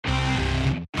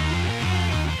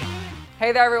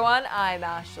Hey there, everyone. I'm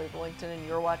Ashley Bullington, and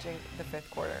you're watching The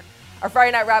Fifth Quarter. Our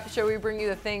Friday Night Wrap Show, we bring you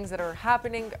the things that are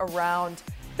happening around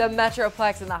the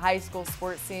Metroplex and the high school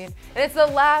sports scene. And it's the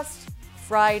last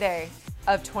Friday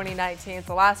of 2019. It's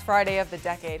the last Friday of the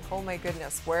decade. Oh my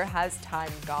goodness, where has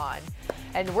time gone?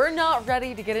 And we're not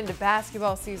ready to get into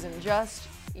basketball season just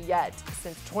yet.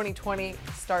 Since 2020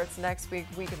 starts next week,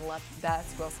 we can let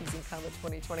basketball season come in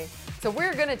 2020. So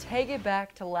we're going to take it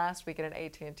back to last weekend at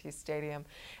AT&T Stadium,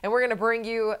 and we're going to bring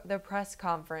you the press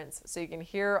conference so you can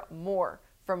hear more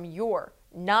from your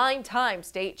 9-time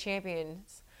state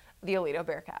champions, the Aledo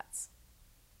Bearcats.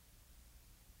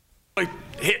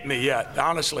 Hit me yet,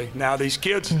 honestly. Now these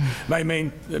kids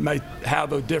may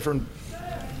have a different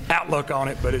outlook on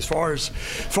it, but as far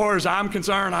as I'm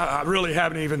concerned, I really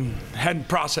hadn't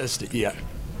processed it yet.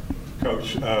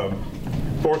 Coach,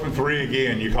 4th and 3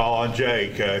 again. You call on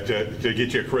Jake to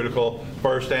get you a critical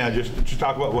first down. Just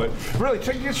talk about what really.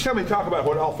 Talk about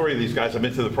what all three of these guys have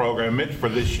meant to the program, meant for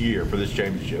this year, for this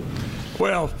championship.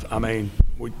 Well, I mean,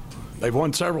 they've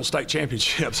won several state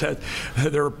championships.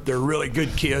 They're really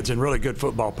good kids and really good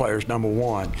football players, number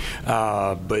one.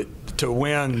 But to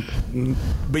win,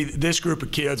 this group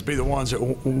of kids be the ones that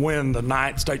win the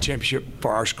 9th state championship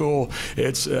for our school,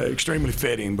 it's extremely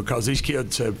fitting because these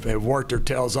kids have worked their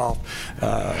tails off.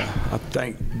 I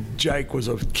think Jake was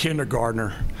a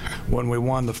kindergartner when we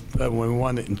won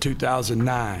it in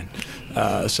 2009.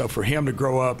 So for him to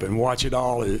grow up and watch it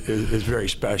all is very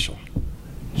special.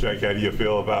 Jake, how do you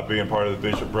feel about being part of the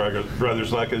Bishop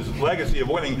Brothers legacy of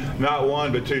winning not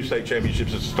one but 2 state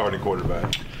championships as a starting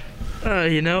quarterback?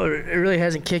 It really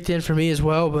hasn't kicked in for me as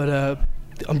well, but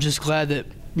I'm just glad that,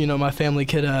 my family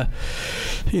could, come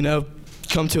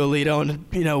to Aledo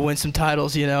and, win some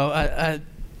titles. I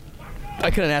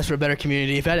couldn't ask for a better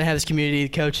community. If I didn't have this community, the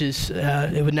coaches,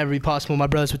 it would never be possible. My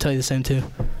brothers would tell you the same too.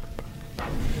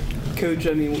 Coach,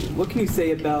 what can you say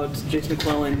about Jason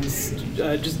McClellan's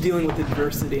just dealing with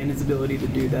adversity and his ability to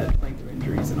do that, playing through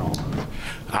injuries and all?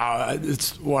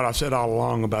 It's what I've said all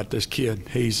along about this kid.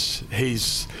 He's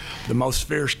the most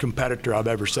fierce competitor I've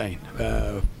ever seen.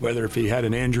 Whether if he had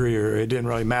an injury or it didn't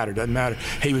really matter. Doesn't matter.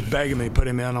 He was begging me to put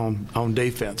him in on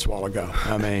defense a while ago.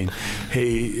 I mean,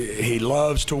 he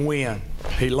loves to win.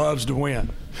 He loves to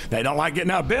win. They don't like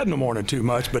getting out of bed in the morning too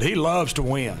much, but he loves to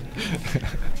win.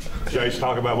 Jace,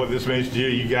 talk about what this means to you.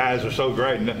 You guys are so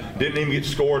great and didn't even get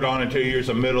scored on in 2 years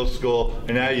of middle school,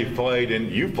 and now you've played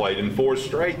in 4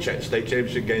 straight state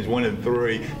championship games, 1 and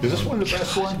 3. Is this one of the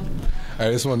best ones?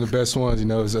 It's one of the best ones.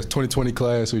 It's a 2020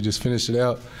 class. We just finished it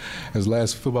out. It was the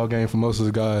last football game for most of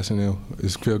the guys, and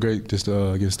it's feel great just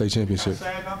to get a state championship.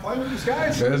 Sad not playing with these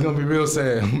guys. Yeah, it's gonna be real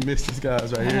sad. Miss these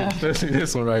guys right here, especially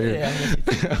this one right here.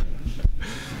 Yeah.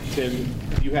 Tim,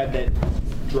 you had that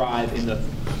drive in the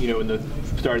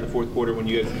start of the 4th quarter when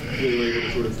you guys really were able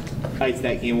to sort of ice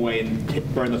that game away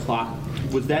and burn the clock.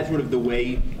 Was that sort of the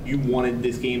way you wanted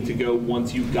this game to go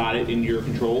once you got it in your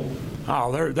control?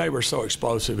 Oh, they were so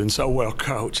explosive and so well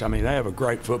coached. I mean, they have a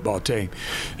great football team,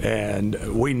 and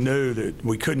we knew that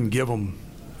we couldn't give them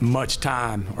much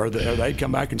time, or they'd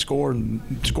come back and score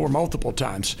multiple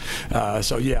times.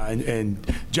 So yeah,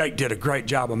 and Jake did a great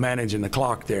job of managing the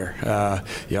clock there.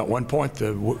 At one point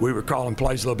we were calling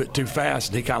plays a little bit too fast,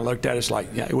 and he kind of looked at us like,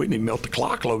 yeah, we need to milk the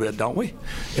clock a little bit, don't we?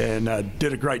 And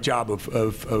did a great job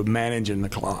of managing the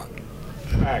clock.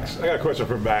 Max, I got a question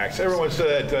for Max. Everyone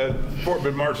said Fort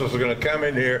Bend Marshals are going to come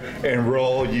in here and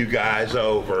roll you guys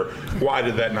over. Why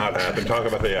did that not happen? Talk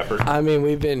about the effort.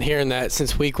 We've been hearing that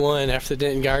since week 1 after the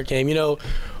Denton Guard game.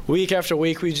 Week after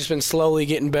week, we've just been slowly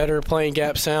getting better, playing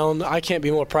gap sound. I can't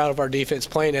be more proud of our defense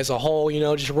playing as a whole,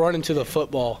 just running to the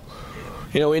football.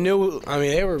 We knew,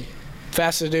 they were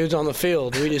fastest dudes on the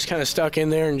field. We just kind of stuck in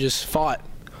there and just fought.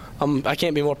 I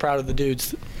can't be more proud of the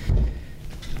dudes.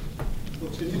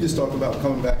 Can you just talk about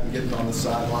coming back and getting on the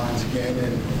sidelines again,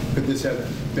 and could this have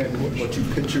been what you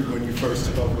pictured when you first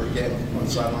took over again on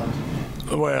the sidelines?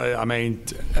 Well,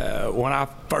 when I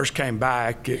first came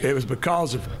back, it was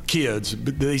because of kids,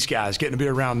 these guys, getting to be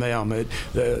around them.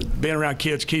 Being around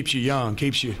kids keeps you young,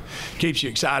 keeps you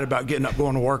excited about getting up,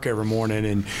 going to work every morning,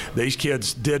 and these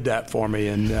kids did that for me.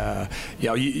 And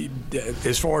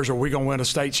as far as are we going to win a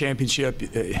state championship,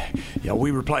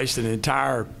 we replaced an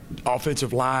entire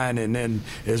offensive line, and then,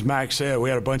 as Max said, we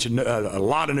had a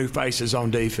lot of new faces on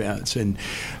defense. And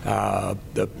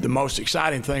the most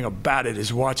exciting thing about it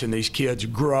is watching these kids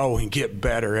grow and get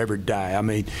better every day.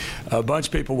 A bunch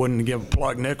of people wouldn't give a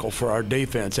plug nickel for our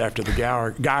defense after the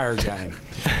Geyer game,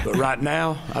 but right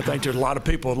now, I think there's a lot of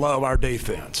people that love our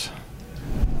defense.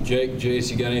 Jake,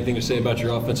 Jace, you got anything to say about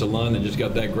your offensive line that just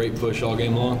got that great push all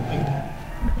game long?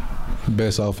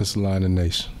 Best offensive line in the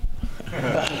nation.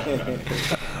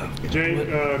 Jay,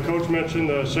 Coach mentioned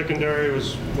the secondary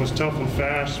was tough and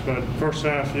fast, but first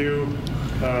half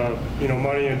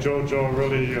Money and JoJo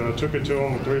really took it to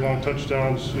them with 3 long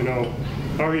touchdowns.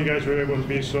 How are you guys were able to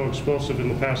be so explosive in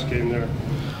the pass game there?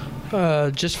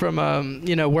 Just from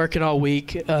working all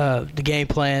week, the game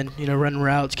plan, running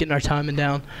routes, getting our timing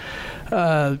down.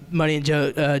 Money and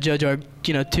JoJo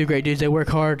are 2 great dudes. They work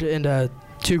hard and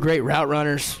 2 great route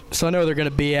runners. So I know they're going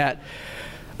to be at.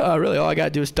 Really, all I got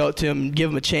to do is throw it to them, give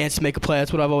them a chance to make a play.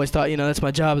 That's what I've always thought. That's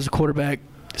my job as a quarterback.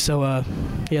 So I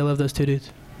love those 2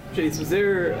 dudes. Chase, was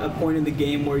there a point in the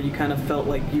game where you kind of felt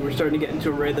like you were starting to get into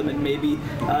a rhythm and maybe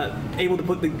able to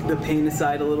put the pain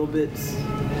aside a little bit?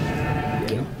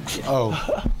 Yeah.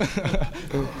 Oh.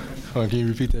 Can you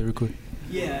repeat that real quick?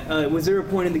 Yeah. Was there a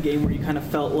point in the game where you kind of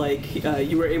felt like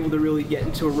you were able to really get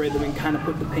into a rhythm and kind of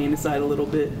put the pain aside a little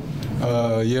bit?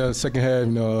 Yeah, second half,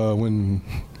 when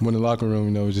the locker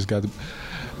room, just got to.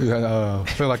 I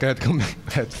feel like I had to come.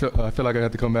 I feel like I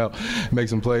had to come out, make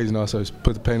some plays, so just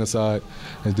put the pain aside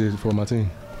and did it for my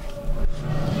team.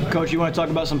 Coach, you want to talk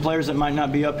about some players that might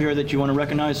not be up here that you want to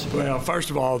recognize? Well, first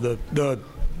of all, the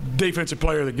defensive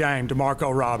player of the game,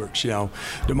 DeMarco Roberts.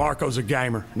 DeMarco's a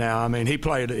gamer now. He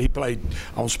played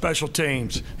on special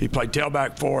teams. He played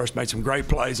tailback for us, made some great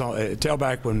plays on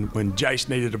tailback when Jace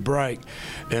needed a break,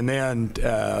 and then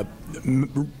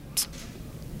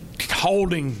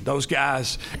holding those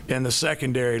guys in the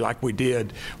secondary like we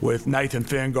did with Nathan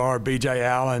Fingard, B.J.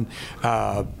 Allen.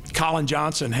 Colin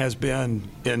Johnson has been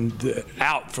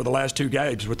out for the last 2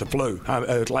 games with the flu,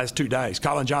 the last 2 days.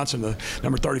 Colin Johnson, the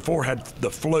number 34, had the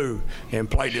flu and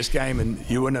played this game, and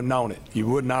you wouldn't have known it. You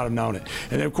would not have known it.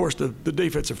 And then, of course, the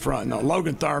defensive front. Now,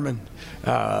 Logan Thurman,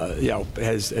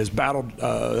 has battled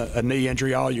a knee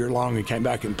injury all year long and came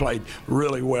back and played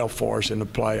really well for us in the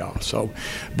playoffs. So,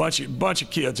 bunch of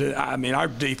kids. Our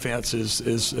defense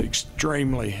is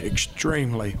extremely,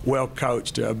 extremely well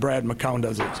coached. Brad McCone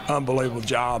does an unbelievable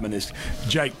job. And as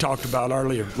Jake talked about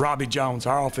earlier, Robbie Jones,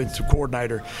 our offensive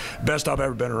coordinator, best I've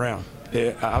ever been around.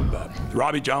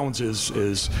 Robbie Jones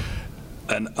is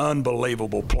an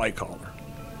unbelievable play caller.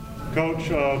 Coach,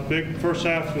 big first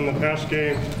half in the pass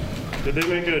game. Did they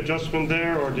make an adjustment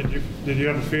there, or did you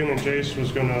have a feeling Jace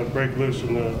was going to break loose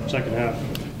in the second half?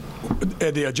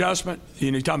 The adjustment,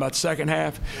 you're talking about the second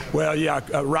half? Well, yeah,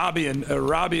 Robbie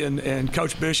and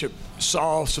Coach Bishop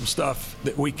saw some stuff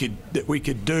that we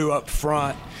could do up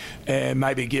front and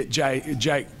maybe get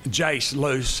Jace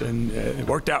loose, and it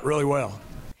worked out really well.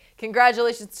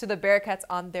 Congratulations to the Bearcats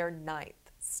on their 9th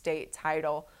state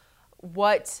title.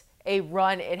 What a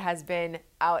run it has been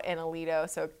out in Aledo.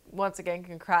 So once again,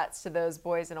 congrats to those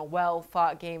boys in a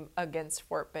well-fought game against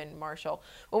Fort Bend Marshall.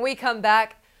 When we come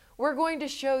back, we're going to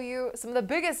show you some of the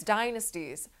biggest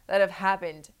dynasties that have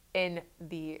happened in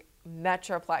the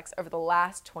Metroplex over the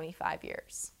last 25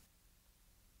 years.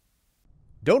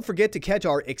 Don't forget to catch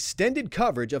our extended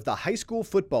coverage of the high school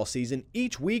football season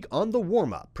each week on The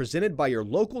Warm-Up, presented by your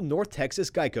local North Texas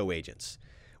Geico agents.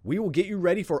 We will get you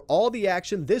ready for all the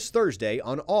action this Thursday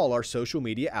on all our social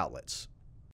media outlets.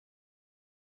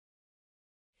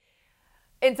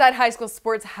 Inside High School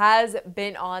Sports has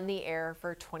been on the air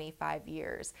for 25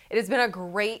 years. It has been a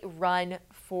great run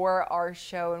for our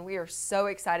show, and we are so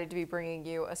excited to be bringing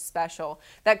you a special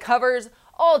that covers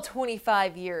all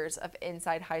 25 years of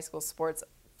Inside High School Sports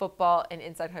football and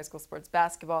Inside High School Sports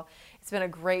basketball. It's been a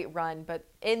great run, but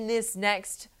in this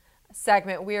next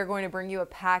segment, we are going to bring you a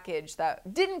package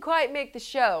that didn't quite make the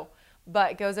show,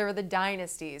 but goes over the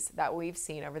dynasties that we've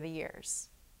seen over the years.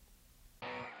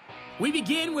 We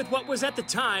begin with what was at the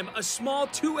time a small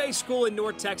 2A school in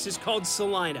North Texas called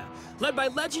Salina. Led by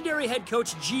legendary head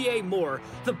coach G.A. Moore,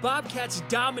 the Bobcats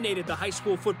dominated the high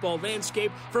school football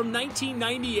landscape from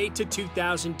 1998 to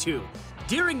 2002.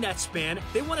 During that span,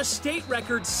 they won a state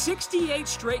record 68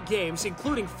 straight games,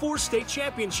 including 4 state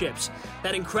championships.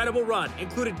 That incredible run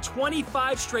included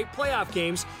 25 straight playoff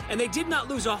games, and they did not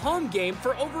lose a home game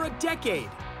for over a decade.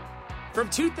 From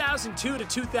 2002 to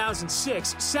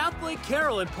 2006, South Lake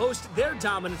Carroll imposed their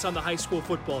dominance on the high school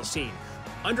football scene.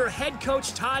 Under head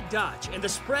coach Todd Dodge and the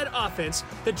spread offense,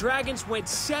 the Dragons went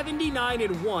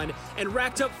 79-1 and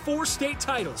racked up 4 state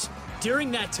titles.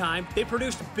 During that time, they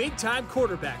produced big-time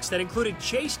quarterbacks that included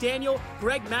Chase Daniel,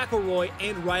 Greg McElroy,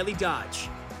 and Riley Dodge.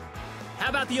 How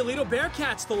about the Aledo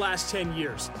Bearcats the last 10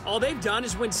 years? All they've done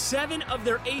is win 7 of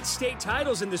their 8 state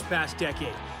titles in this past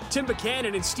decade. Tim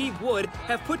Buchanan and Steve Wood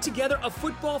have put together a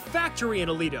football factory in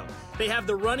Aledo. They have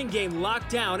the running game locked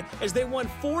down as they won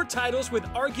 4 titles with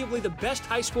arguably the best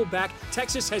high school back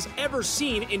Texas has ever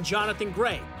seen in Jonathan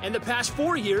Gray. And the past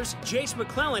 4 years, Jace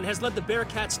McClellan has led the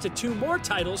Bearcats to 2 more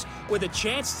titles with a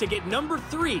chance to get number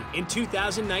 3 in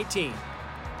 2019.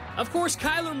 Of course,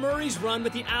 Kyler Murray's run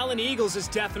with the Allen Eagles is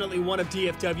definitely one of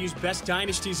DFW's best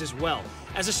dynasties as well.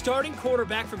 As a starting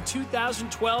quarterback from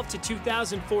 2012 to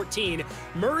 2014,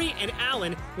 Murray and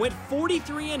Allen went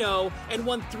 43-0 and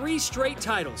won 3 straight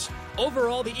titles.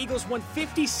 Overall, the Eagles won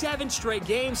 57 straight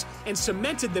games and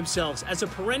cemented themselves as a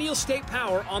perennial state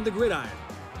power on the gridiron.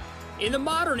 In the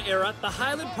modern era, the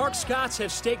Highland Park Scots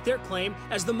have staked their claim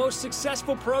as the most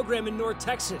successful program in North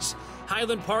Texas.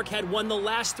 Highland Park had won the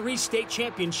last 3 state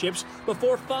championships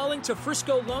before falling to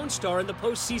Frisco Lone Star in the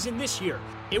postseason this year.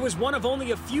 It was one of only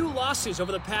a few losses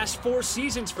over the past 4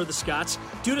 seasons for the Scots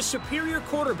due to superior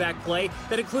quarterback play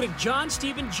that included John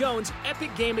Stephen Jones'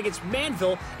 epic game against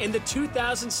Manville in the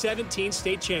 2017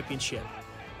 state championship.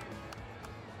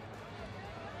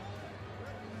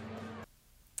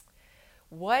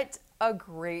 What a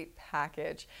great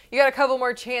package. You got a couple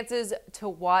more chances to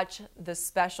watch the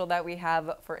special that we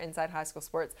have for Inside High School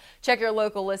Sports. Check your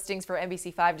local listings for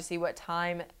NBC5 to see what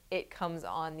time it comes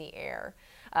on the air.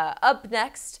 Up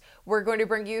next, we're going to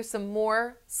bring you some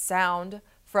more sound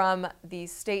from the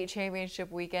state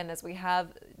championship weekend as we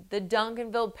have the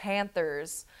Duncanville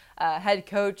Panthers head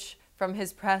coach from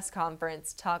his press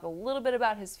conference talk a little bit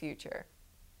about his future.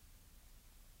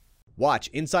 Watch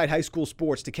Inside High School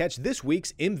Sports to catch this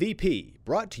week's MVP,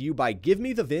 brought to you by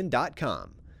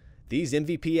GiveMeTheVin.com. These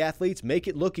MVP athletes make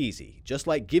it look easy, just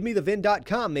like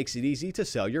GiveMeTheVin.com makes it easy to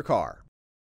sell your car.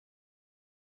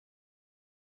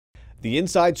 The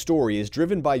Inside Story is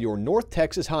driven by your North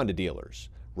Texas Honda dealers.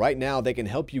 Right now, they can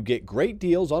help you get great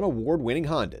deals on award-winning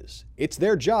Hondas. It's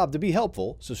their job to be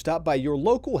helpful, so stop by your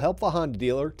local Help a Honda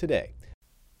dealer today.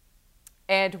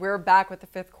 And we're back with the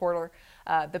 5th quarter.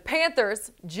 The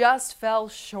Panthers just fell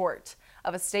short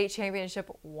of a state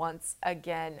championship once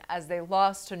again as they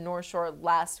lost to North Shore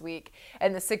last week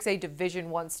in the 6A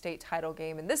Division I state title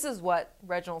game. And this is what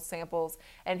Reginald Samples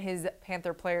and his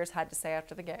Panther players had to say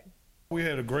after the game. We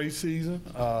had a great season.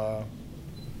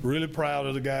 Really proud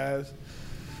of the guys.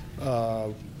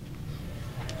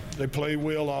 They played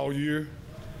well all year.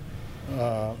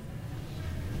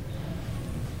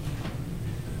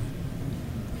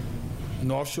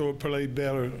 North Shore played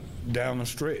better down the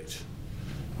stretch.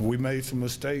 We made some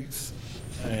mistakes,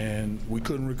 and we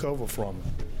couldn't recover from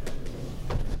them.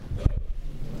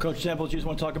 Coach Samples, you just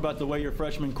want to talk about the way your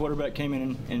freshman quarterback came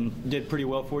in and did pretty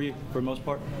well for you for the most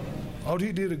part? Oh,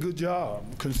 he did a good job,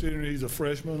 considering he's a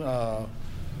freshman.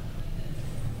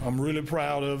 I'm really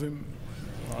proud of him.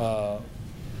 I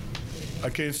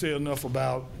can't say enough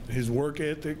about his work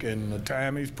ethic and the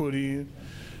time he's put in,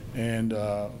 and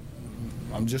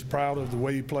I'm just proud of the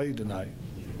way he played tonight.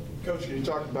 Coach, you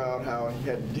talked about how he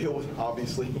had to deal with,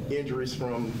 obviously, injuries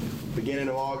from beginning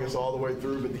of August all the way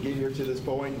through, but to get here to this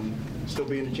point and still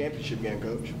be in the championship game,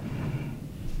 Coach?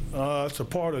 It's a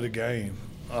part of the game.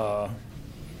 You're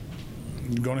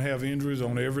going to have injuries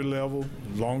on every level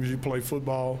as long as you play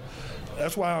football.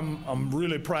 That's why I'm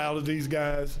really proud of these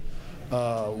guys.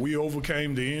 We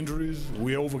overcame the injuries.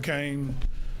 We overcame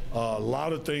a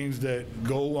lot of things that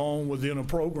go on within a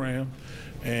program,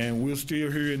 and we're still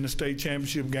here in the state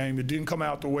championship game. It didn't come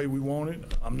out the way we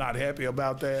wanted. I'm not happy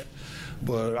about that,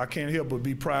 but I can't help but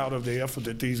be proud of the effort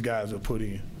that these guys have put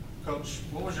in. Coach,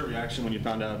 what was your reaction when you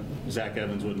found out Zach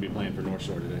Evans wouldn't be playing for North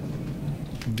Shore today?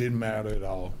 Didn't matter at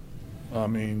all. I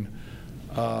mean,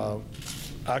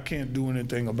 I can't do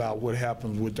anything about what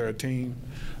happens with their team.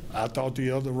 I thought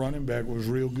the other running back was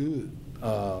real good.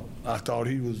 I thought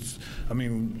he was,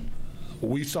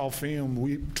 we saw film,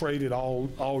 we traded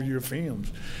all year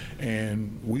films,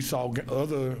 and we saw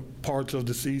other parts of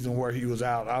the season where he was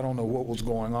out. I don't know what was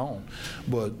going on,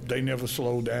 but they never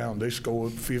slowed down. They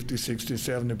scored 50, 60,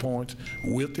 70 points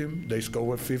with him. They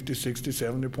scored 50, 60,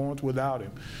 70 points without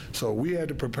him. So we had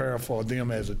to prepare for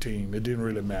them as a team. It didn't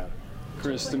really matter.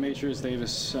 Chris, Demetrius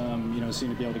Davis, seemed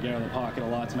to be able to get out of the pocket a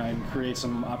lot tonight and create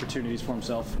some opportunities for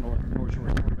himself, North Shore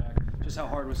quarterback. Just how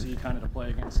hard was he kind of to play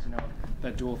against,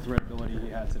 that dual threat ability he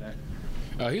had today?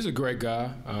 He's a great guy.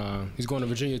 He's going to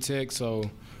Virginia Tech, so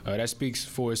that speaks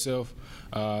for itself.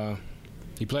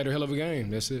 He played a hell of a game.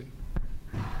 That's it.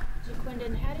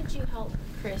 Jaquindon, how did you help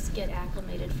Chris get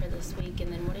acclimated for this week,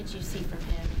 and then what did you see from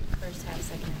him first half,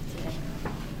 second half today?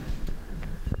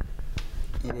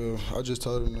 I just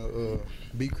told him to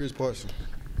beat Chris Parson.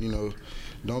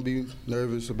 don't be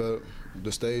nervous about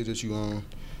the stage that you on.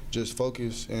 Just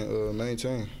focus and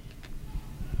maintain.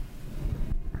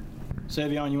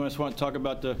 Savion, you just want to talk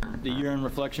about the year in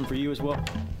reflection for you as well?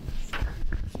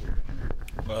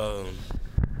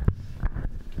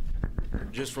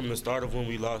 Just from the start of when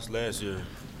we lost last year,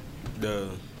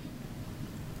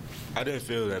 I didn't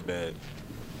feel that bad.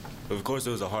 Of course, it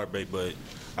was a heartbreak, but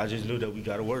I just knew that we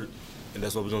got to work, and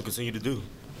that's what we're going to continue to do.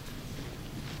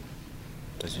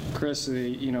 Chris,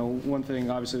 one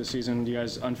thing, obviously, this season, you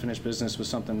guys' unfinished business was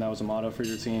something that was a motto for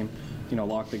your team,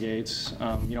 lock the gates.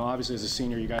 Obviously, as a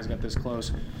senior, you guys got this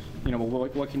close. But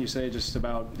what can you say just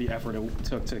about the effort it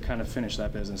took to kind of finish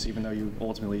that business, even though you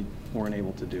ultimately weren't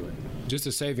able to do it? Just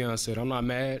as Savion said, I'm not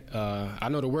mad. I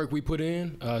know the work we put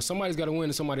in. Somebody's got to win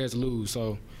and somebody has to lose.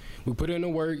 So we put in the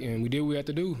work, and we did what we had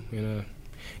to do. And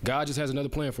God just has another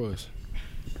plan for us.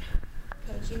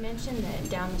 Coach, you mentioned that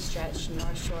down the stretch,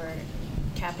 North Shore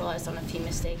capitalized on a few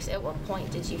mistakes. At what point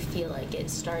did you feel like it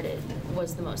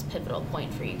was the most pivotal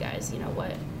point for you guys?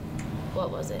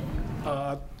 What was it?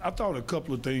 I thought a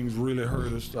couple of things really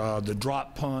hurt us. The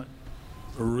drop punt,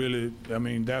 really,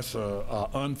 that's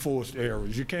unforced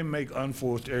errors. You can't make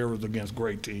unforced errors against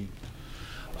great teams.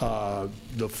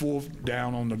 The fourth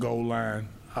down on the goal line,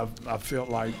 I felt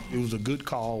like it was a good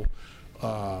call.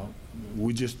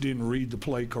 We just didn't read the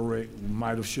play correct.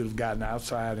 We should have gotten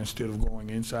outside instead of going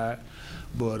inside.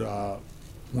 But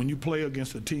when you play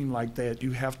against a team like that,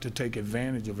 you have to take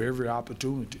advantage of every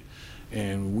opportunity.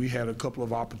 And we had a couple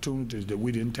of opportunities that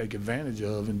we didn't take advantage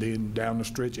of, and then down the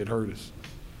stretch it hurt us.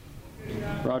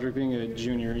 Roderick, being a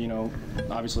junior,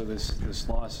 obviously this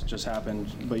loss just happened,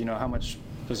 but how much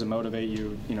does it motivate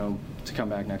you, to come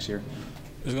back next year?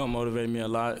 It's gonna motivate me a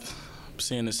lot.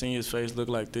 Seeing the seniors' face look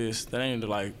like this, that ain't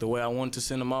like the way I wanted to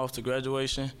send them off to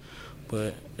graduation,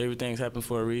 but everything's happened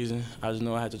for a reason. I just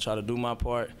know I had to try to do my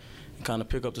part and kind of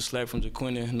pick up the slack from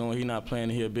Jaquindon, knowing he's not playing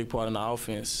here a big part in the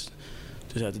offense.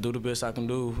 Just have to do the best I can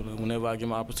do whenever I get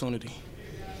my opportunity.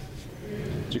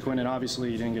 Jaquindon, obviously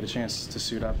you didn't get a chance to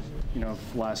suit up,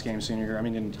 last game senior year.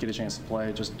 Didn't get a chance to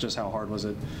play. Just how hard was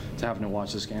it to having to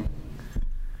watch this game?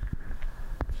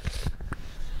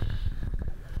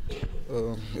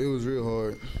 It was real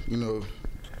hard,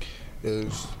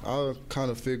 as I kind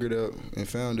of figured out and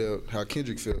found out how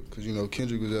Kendrick felt, because,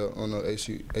 Kendrick was out on the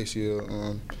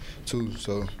ACL too,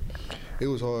 so it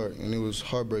was hard, and it was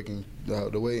heartbreaking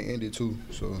the way it ended too.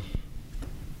 So,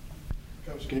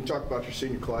 Coach, can you talk about your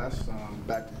senior class,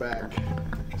 back-to-back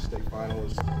state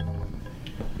finalists?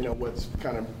 What's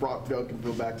kind of brought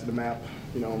Duncanville back to the map,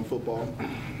 in football?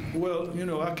 Well,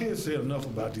 I can't say enough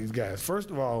about these guys. First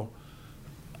of all,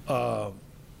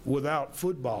 without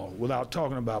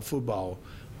talking about football,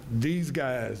 these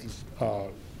guys,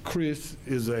 Chris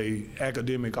is a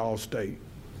academic all-state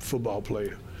football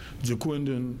player.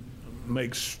 Jaquindon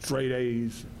makes straight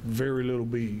A's, very little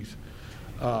B's.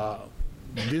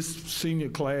 This senior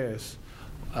class,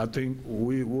 I think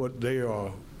they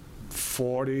are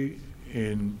 40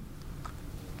 and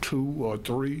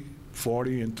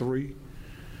 3,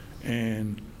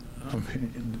 and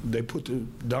they put the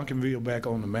Duncanville back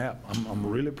on the map. I'm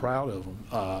really proud of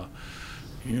them.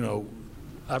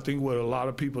 I think what a lot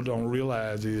of people don't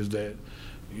realize is that,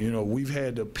 we've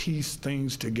had to piece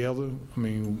things together.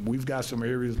 We've got some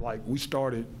areas like we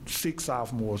started 6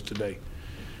 sophomores today,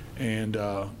 and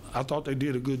I thought they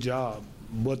did a good job.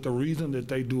 But the reason that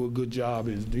they do a good job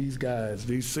is these guys,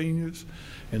 these seniors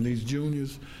and these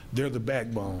juniors, they're the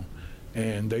backbone,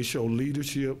 and they show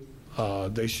leadership,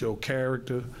 they show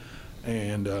character,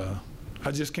 and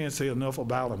I just can't say enough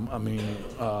about them.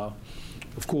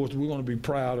 Of course, we're going to be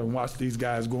proud and watch these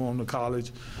guys go on to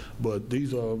college, but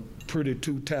these are pretty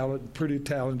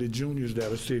talented juniors that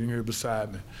are sitting here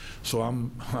beside me. So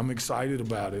I'm excited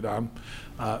about it. I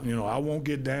won't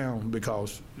get down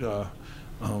because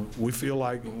we feel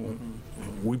like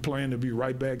we plan to be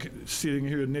right back sitting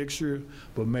here next year,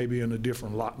 but maybe in a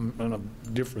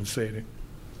different setting.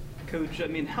 Coach,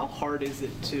 how hard is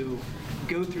it to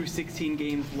go through 16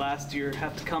 games last year,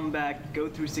 have to come back, go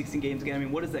through 16 games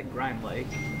again? What is that grind like?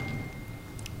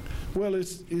 Well,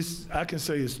 I can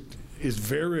say it's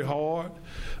very hard,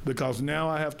 because now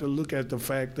I have to look at the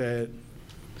fact that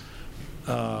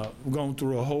we're going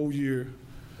through a whole year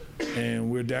and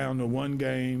we're down to 1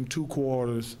 game, 2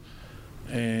 quarters,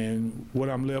 and what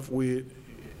I'm left with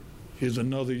is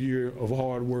another year of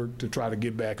hard work to try to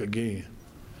get back again.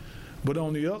 But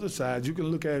on the other side, you can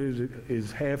look at it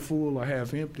as half full or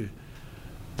half empty.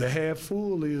 The half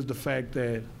full is the fact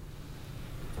that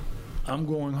I'm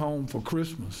going home for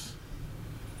Christmas.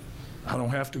 I don't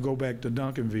have to go back to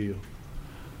Duncanville.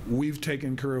 we've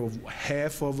taken care of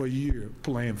half of a year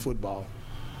playing football,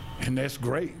 and that's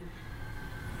great.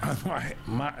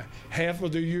 Half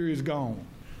of the year is gone.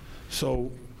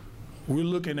 So we're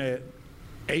looking at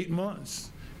 8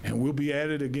 months, and we'll be at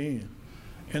it again.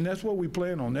 And that's what we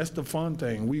plan on. That's the fun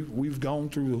thing. We've gone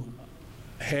through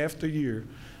half the year,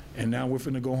 and now we're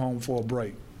finna go home for a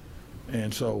break.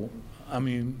 And so, I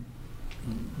mean,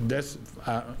 that's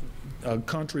a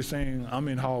country saying, I'm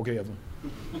in hog heaven.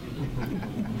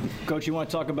 Coach, you want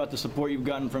to talk about the support you've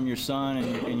gotten from your son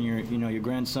and your, your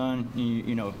grandson,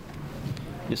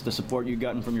 just the support you've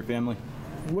gotten from your family?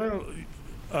 Well,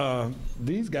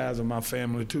 these guys are my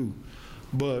family too.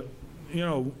 But,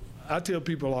 I tell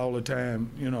people all the time,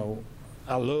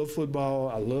 I love football,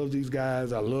 I love these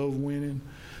guys, I love winning,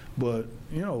 but,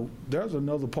 there's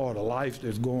another part of life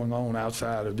that's going on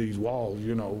outside of these walls,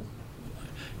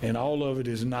 and all of it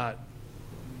is not,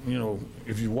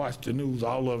 if you watch the news,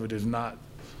 all of it is not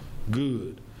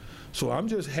good. So I'm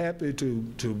just happy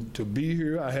to be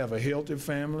here. I have a healthy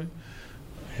family,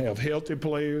 have healthy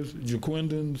players.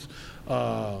 Jaquindon's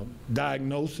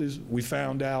diagnosis, we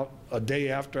found out a day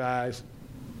after I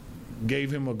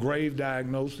gave him a grave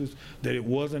diagnosis that it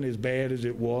wasn't as bad as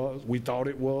it was. We thought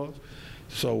it was.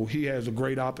 So he has a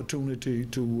great opportunity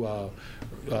to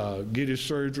get his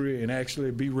surgery and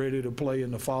actually be ready to play in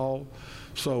the fall.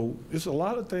 So it's a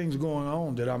lot of things going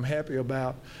on that I'm happy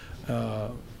about.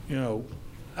 My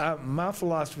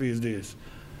philosophy is this.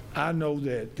 I know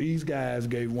that these guys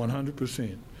gave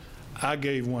 100%. I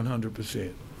gave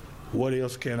 100%. What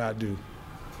else can I do?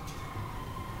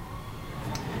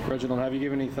 Reginald, have you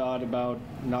given any thought about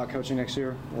not coaching next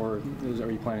year, or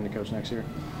are you planning to coach next year?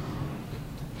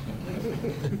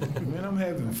 Man, I'm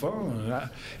having fun.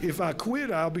 If I quit,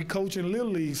 I'll be coaching Little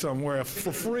League somewhere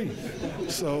for free.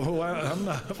 So I'm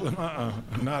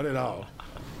not at all.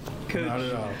 Coach, not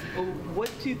at all.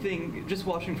 What do you think, just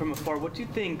watching from afar, what do you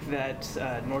think that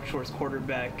North Shore's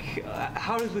quarterback,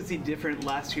 how was he different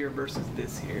last year versus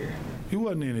this year? He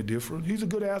wasn't any different. He's a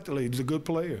good athlete. He's a good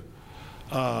player.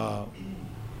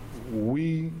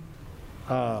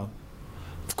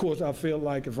 Of course, I felt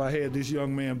like if I had this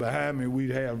young man behind me,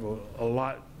 we'd have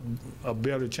a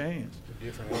better chance. A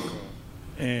different outcome.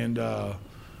 And,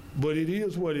 but it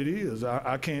is what it is.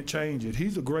 I can't change it.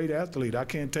 He's a great athlete. I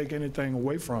can't take anything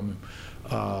away from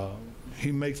him.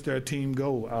 He makes their team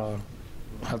go.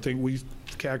 I think we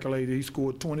calculated he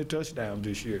scored 20 touchdowns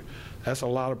this year. That's a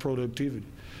lot of productivity.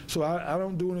 So I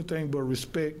don't do anything but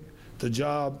respect the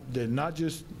job that not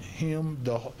just him,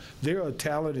 they're a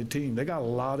talented team. They got a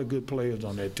lot of good players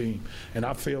on that team. And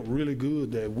I felt really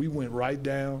good that we went right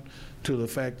down to the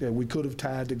fact that we could have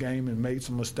tied the game and made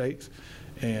some mistakes.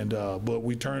 And but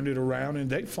we turned it around and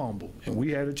they fumbled and we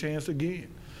had a chance again.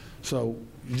 So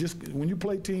when you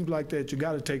play teams like that, you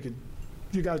got to take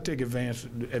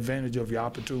advantage of your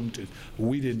opportunities.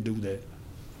 We didn't do that.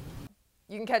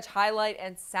 You can catch highlight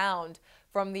and sound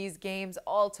from these games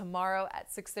all tomorrow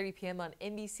at 6:30 p.m. on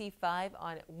NBC5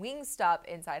 on Wingstop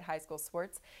Inside High School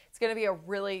Sports. It's going to be a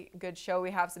really good show.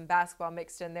 We have some basketball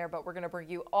mixed in there, but we're going to bring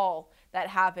you all that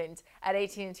happened at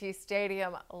AT&T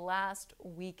Stadium last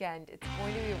weekend. It's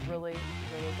going to be a really,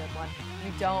 really good one.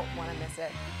 You don't want to miss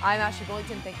it. I'm Ashley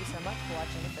Bullington. Thank you so much for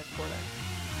watching the fifth quarter.